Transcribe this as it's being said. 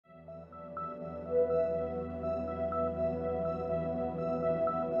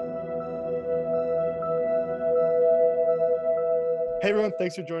Hey everyone,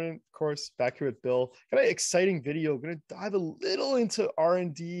 thanks for joining. Of course, back here with Bill. Got an exciting video. Going to dive a little into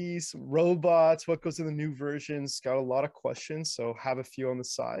R&D, some robots, what goes in the new versions. Got a lot of questions, so have a few on the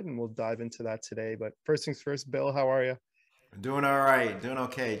side, and we'll dive into that today. But first things first, Bill, how are you? Doing all right, doing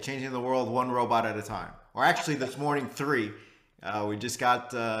okay. Changing the world one robot at a time. Or actually, this morning, three. We just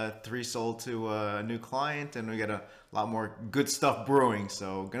got three sold to a new client, and we got a lot more good stuff brewing.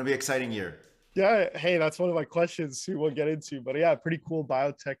 So, gonna be an exciting year. Yeah, hey, that's one of my questions too. We'll get into, but yeah, pretty cool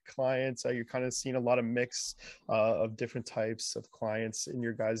biotech clients. You're kind of seeing a lot of mix of different types of clients in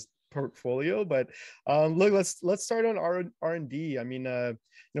your guys' portfolio. But look, let's start on R&D. I mean,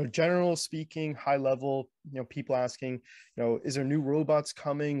 general speaking, high level. People asking, is there new robots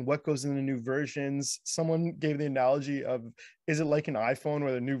coming? What goes in the new versions? Someone gave the analogy of, is it like an iPhone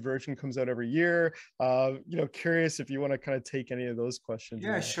where the new version comes out every year? Curious if you want to kind of take any of those questions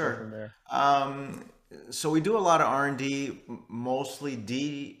Yeah, and go sure. from there. Um, so we do a lot of R&D, mostly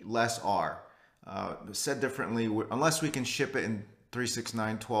D, less R. Said differently, unless we can ship it in 3, 6,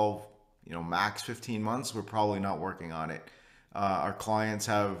 9, 12, max 15 months, we're probably not working on it. Our clients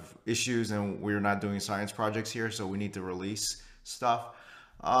have issues and we're not doing science projects here, so we need to release stuff.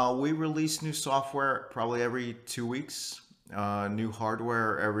 We release new software probably every 2 weeks, new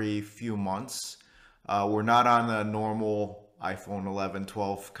hardware every few months. We're not on the normal iPhone 11,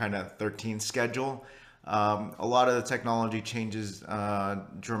 12, kind of 13 schedule. A lot of the technology changes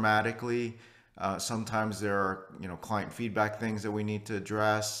dramatically. Sometimes there are, client feedback things that we need to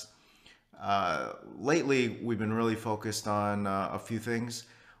address. Lately, we've been really focused on a few things.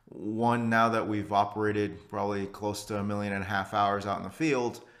 One, now that we've operated probably close to 1.5 million hours out in the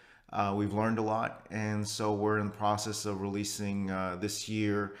field, we've learned a lot. And so we're in the process of releasing this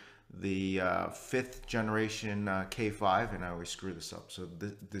year the fifth generation K5, and I always screw this up. So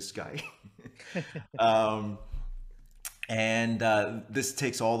this guy. um, and this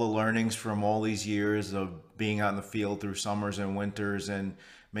takes all the learnings from all these years of being out in the field through summers and winters and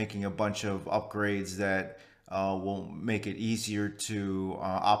making a bunch of upgrades that will make it easier to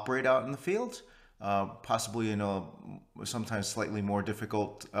operate out in the field, possibly in sometimes slightly more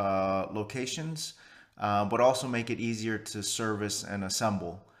difficult locations, but also make it easier to service and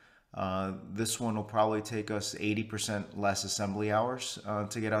assemble. This one will probably take us 80% less assembly hours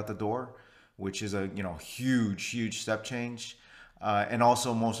to get out the door, which is a huge step change, and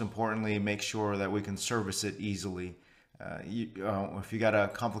also most importantly, make sure that we can service it easily. If you got a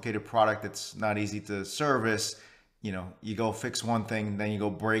complicated product that's not easy to service, you go fix one thing, then you go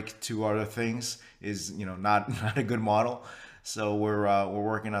break two other things is not not a good model. So we're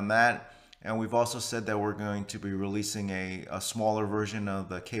working on that. And we've also said that we're going to be releasing a smaller version of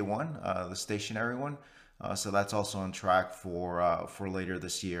the K1, the stationary one. So that's also on track for later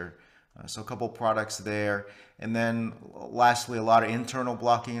this year. So a couple products there. And then lastly, a lot of internal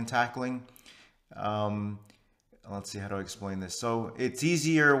blocking and tackling. Um, let's see how to explain this. So it's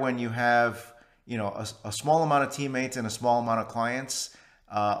easier when you have, a small amount of teammates and a small amount of clients.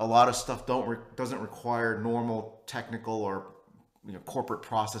 A lot of stuff doesn't require normal technical or corporate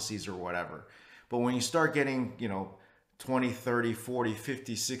processes or whatever. But when you start getting 20, 30, 40,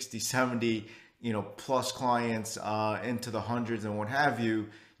 50, 60, 70 plus clients into the hundreds and what have you,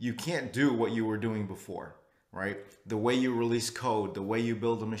 you can't do what you were doing before, right? The way you release code, the way you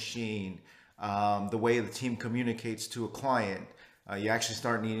build a machine, the way the team communicates to a client, you actually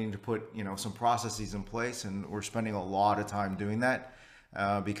start needing to put some processes in place, and we're spending a lot of time doing that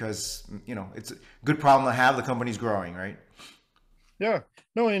because it's a good problem to have. The company's growing, right? Yeah,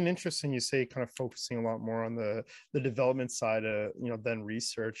 no, and interesting. You say kind of focusing a lot more on the development side, than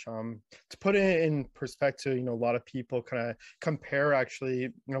research. To put it in perspective, a lot of people kind of compare actually,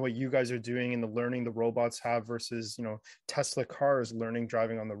 what you guys are doing and the learning the robots have versus, Tesla cars learning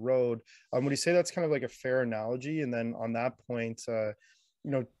driving on the road. Would you say that's kind of like a fair analogy? And then on that point,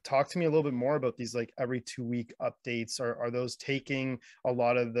 talk to me a little bit more about these like every 2 week updates. Are those taking a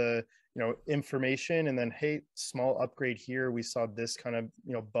lot of the information and then, hey, small upgrade here, we saw this kind of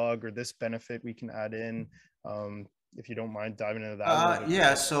bug or this benefit we can add in? If you don't mind diving into that a little bit Yeah,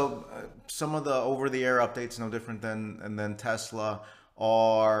 more. so some of the over-the-air updates, no different than Tesla,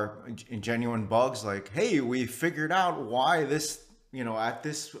 are genuine bugs. Like, hey, we figured out why this, at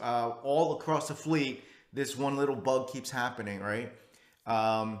this all across the fleet, this one little bug keeps happening, right?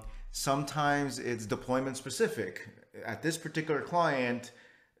 Sometimes it's deployment specific. At this particular client,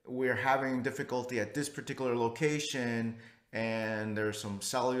 we're having difficulty at this particular location, and there's some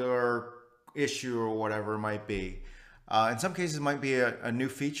cellular issue or whatever it might be. In some cases, it might be a new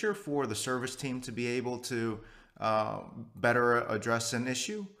feature for the service team to be able to better address an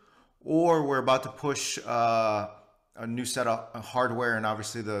issue, or we're about to push a new set of hardware, and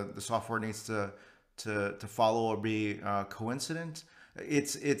obviously the software needs to follow or be coincident.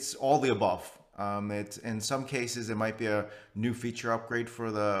 It's all the above. It's in some cases it might be a new feature upgrade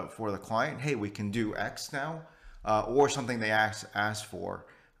for the client. Hey, we can do X now, or something they ask for.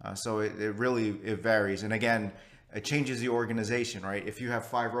 So it really it varies. And again, it changes the organization, right? If you have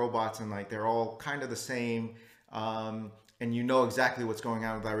 5 robots and like they're all kind of the same, and you know exactly what's going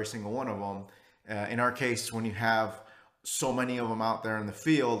on with every single one of them. In our case, when you have so many of them out there in the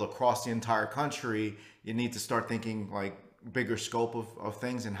field across the entire country, you need to start thinking like bigger scope of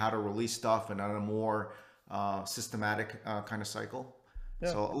things and how to release stuff and on a more systematic kind of cycle.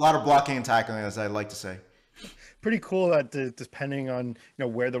 Yeah. So a lot of blocking and tackling, as I like to say. Pretty cool that depending on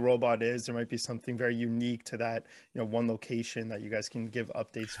where the robot is, there might be something very unique to that one location that you guys can give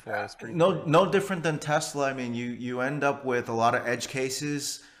updates for. It's pretty No, cool. no different than Tesla. I mean, you end up with a lot of edge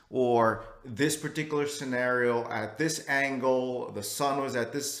cases, or this particular scenario at this angle, the sun was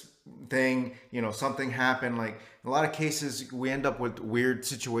at this thing, something happened. Like in a lot of cases, we end up with weird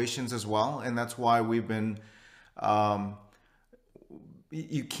situations as well, and that's why we've been. Um,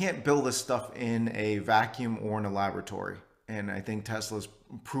 you can't build this stuff in a vacuum or in a laboratory, and I think Tesla's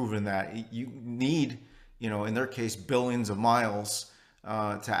proven that you need, in their case, billions of miles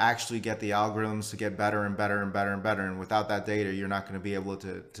to actually get the algorithms to get better and better and better and better. And without that data, you're not going to be able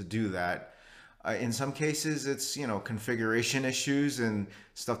to do that. In some cases, it's configuration issues and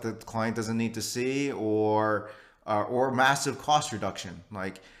stuff that the client doesn't need to see, or massive cost reduction.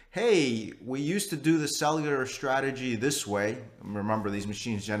 Like, hey, we used to do the cellular strategy this way. Remember, these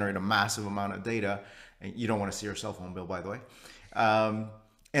machines generate a massive amount of data, and you don't want to see your cell phone bill, by the way.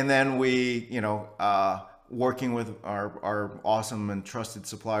 And then we, working with our awesome and trusted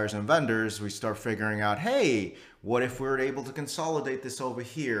suppliers and vendors, we start figuring out, hey, what if we were able to consolidate this over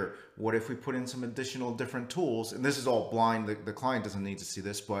here? What if we put in some additional different tools? And this is all blind. The client doesn't need to see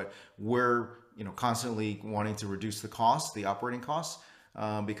this, but we're constantly wanting to reduce the cost, the operating costs,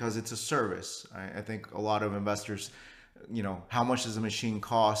 because it's a service. I think a lot of investors, how much does a machine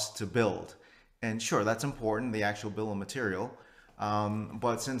cost to build? And sure, that's important, the actual bill of material.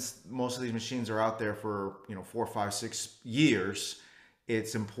 But since most of these machines are out there for 4, 5, 6 years,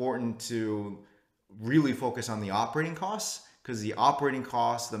 it's important to really focus on the operating costs, because the operating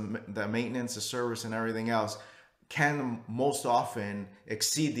costs, the maintenance, the service, and everything else can most often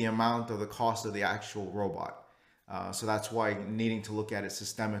exceed the amount of the cost of the actual robot. So that's why needing to look at it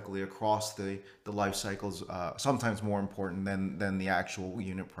systemically across the life cycles sometimes more important than the actual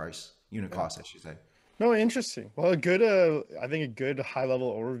unit Yeah. cost, I should say. No, interesting. Well, a good, I think a good high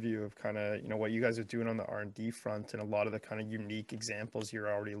level overview of kind of, what you guys are doing on the R&D front and a lot of the kind of unique examples you're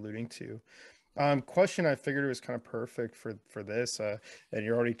already alluding to. Question I figured was kind of perfect for this, and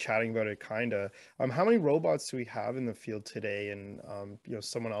you're already chatting about it kind of. How many robots do we have in the field today? And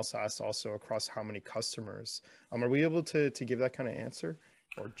someone else asked also across how many customers. Are we able to give that kind of answer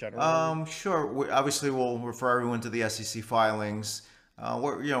or general? Sure. Obviously, we'll refer everyone to the SEC filings.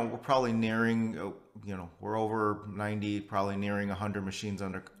 We're probably nearing, we're over 90, probably nearing 100 machines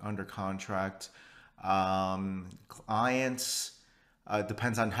under contract. Clients,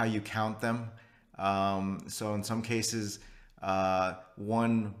 depends on how you count them. So in some cases,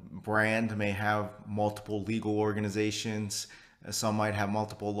 one brand may have multiple legal organizations. Some might have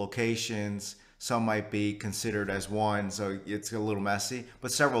multiple locations. Some might be considered as one. So it's a little messy,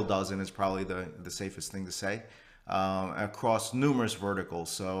 but several dozen is probably the safest thing to say, across numerous verticals.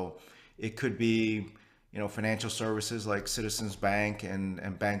 So it could be, financial services like Citizens Bank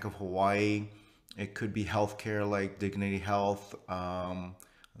and Bank of Hawaii. It could be healthcare like Dignity Health.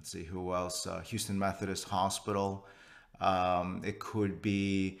 Let's see who else. Houston Methodist Hospital. It could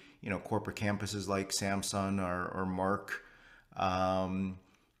be, corporate campuses like Samsung or Merck.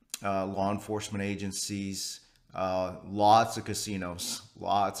 Law enforcement agencies. Lots of casinos.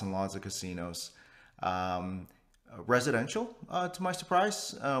 Lots and lots of casinos. Residential, to my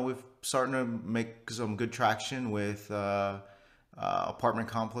surprise, we've starting to make some good traction with apartment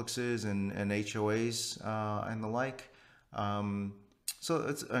complexes and HOAs and the like. So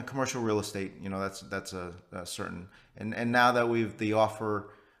it's commercial real estate. That's a certain. And now that we offer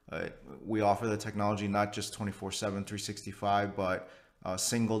the technology not just 24/7, 365, but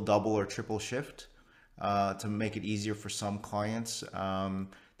single, double, or triple shift to make it easier for some clients.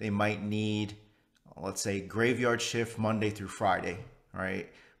 They might need, let's say, graveyard shift Monday through Friday,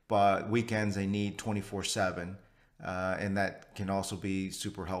 right? But weekends they need 24/7, and that can also be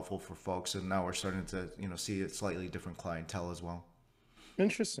super helpful for folks. And now we're starting to see a slightly different clientele as well.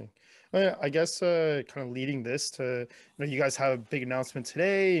 Interesting. I guess kind of leading this to, you guys have a big announcement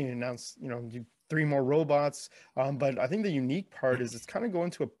today. You announced, you three more robots. But I think the unique part is it's kind of going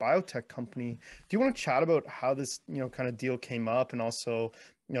to a biotech company. Do you want to chat about how this, kind of deal came up, and also,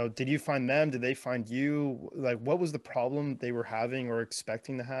 did you find them? Did they find you? Like, what was the problem they were having or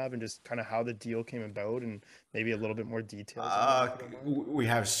expecting to have, and just kind of how the deal came about, and maybe a little bit more details on that, Uh, if you don't mind. we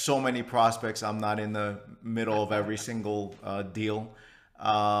have so many prospects. I'm not in the middle of every single deal.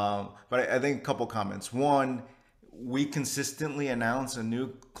 But I think a couple comments. One, we consistently announce a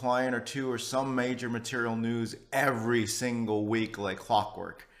new client or two or some major material news every single week, like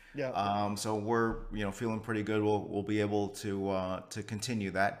clockwork. Yeah. So we're feeling pretty good. We'll be able to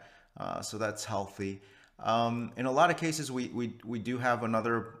continue that. So that's healthy. In a lot of cases, we do have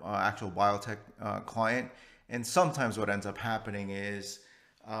another actual biotech client, and sometimes what ends up happening is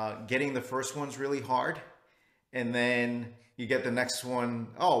getting the first one's really hard, and then you get the next one.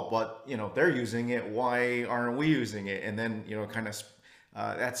 Oh, but they're using it. Why aren't we using it? And then kind of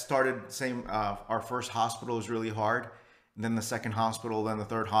that started same. Our first hospital is really hard, and then the second hospital, then the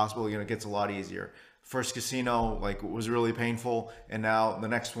third hospital. It gets a lot easier. First casino was really painful, and now the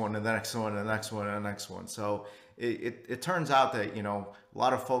next one, and the next one, and the next one, and the next one. So it turns out that a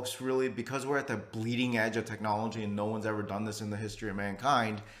lot of folks really, because we're at the bleeding edge of technology and no one's ever done this in the history of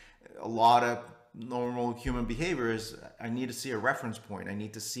mankind, a lot of normal human behavior is, I need to see a reference point. I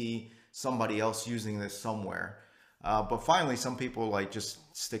need to see somebody else using this somewhere. But finally, some people just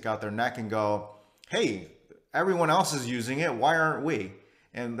stick out their neck and go, hey, everyone else is using it. Why aren't we?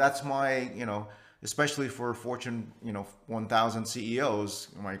 And that's my, especially for Fortune, 1000 CEOs,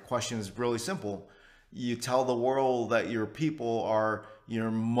 my question is really simple. You tell the world that your people are your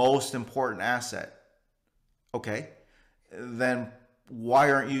most important asset. Okay. Then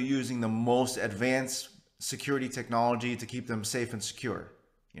why aren't you using the most advanced security technology to keep them safe and secure?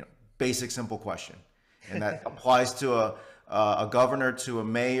 Basic, simple question. And that applies to a governor, to a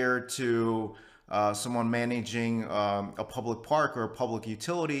mayor, to someone managing a public park or a public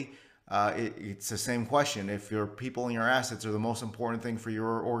utility. It's the same question. If your people and your assets are the most important thing for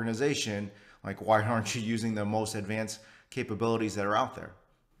your organization, why aren't you using the most advanced capabilities that are out there?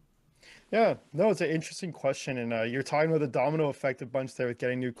 Yeah, no, it's an interesting question, and you're talking about the domino effect a bunch there with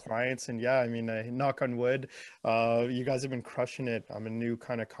getting new clients, and yeah, I mean, knock on wood, you guys have been crushing it. A new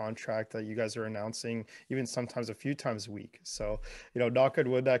kind of contract that you guys are announcing, even sometimes a few times a week. So, knock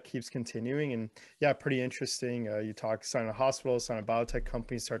on wood, that keeps continuing, and yeah, pretty interesting. You talk sign a hospital, sign a biotech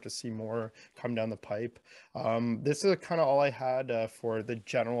company, start to see more come down the pipe. This is kind of all I had for the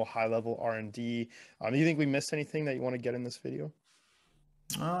general high level R&D. You think we missed anything that you want to get in this video?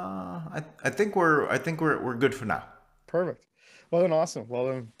 I think we're good for now. Perfect. Well then, awesome. Well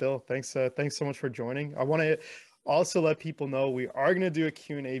then, Bill, thanks so much for joining. I want to also let people know we are going to do a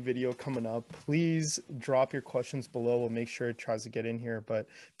Q&A video coming up. Please drop your questions below. We'll make sure it tries to get in here. But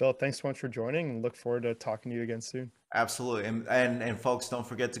Bill, thanks so much for joining, and look forward to talking to you again soon. Absolutely. And folks, don't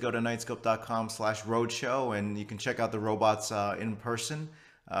forget to go to knightscope.com/roadshow, and you can check out the robots in person.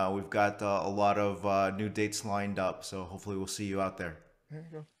 We've got a lot of new dates lined up, so hopefully we'll see you out there. There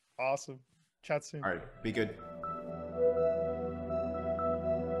you go. Awesome. Chat soon. All right. Be good.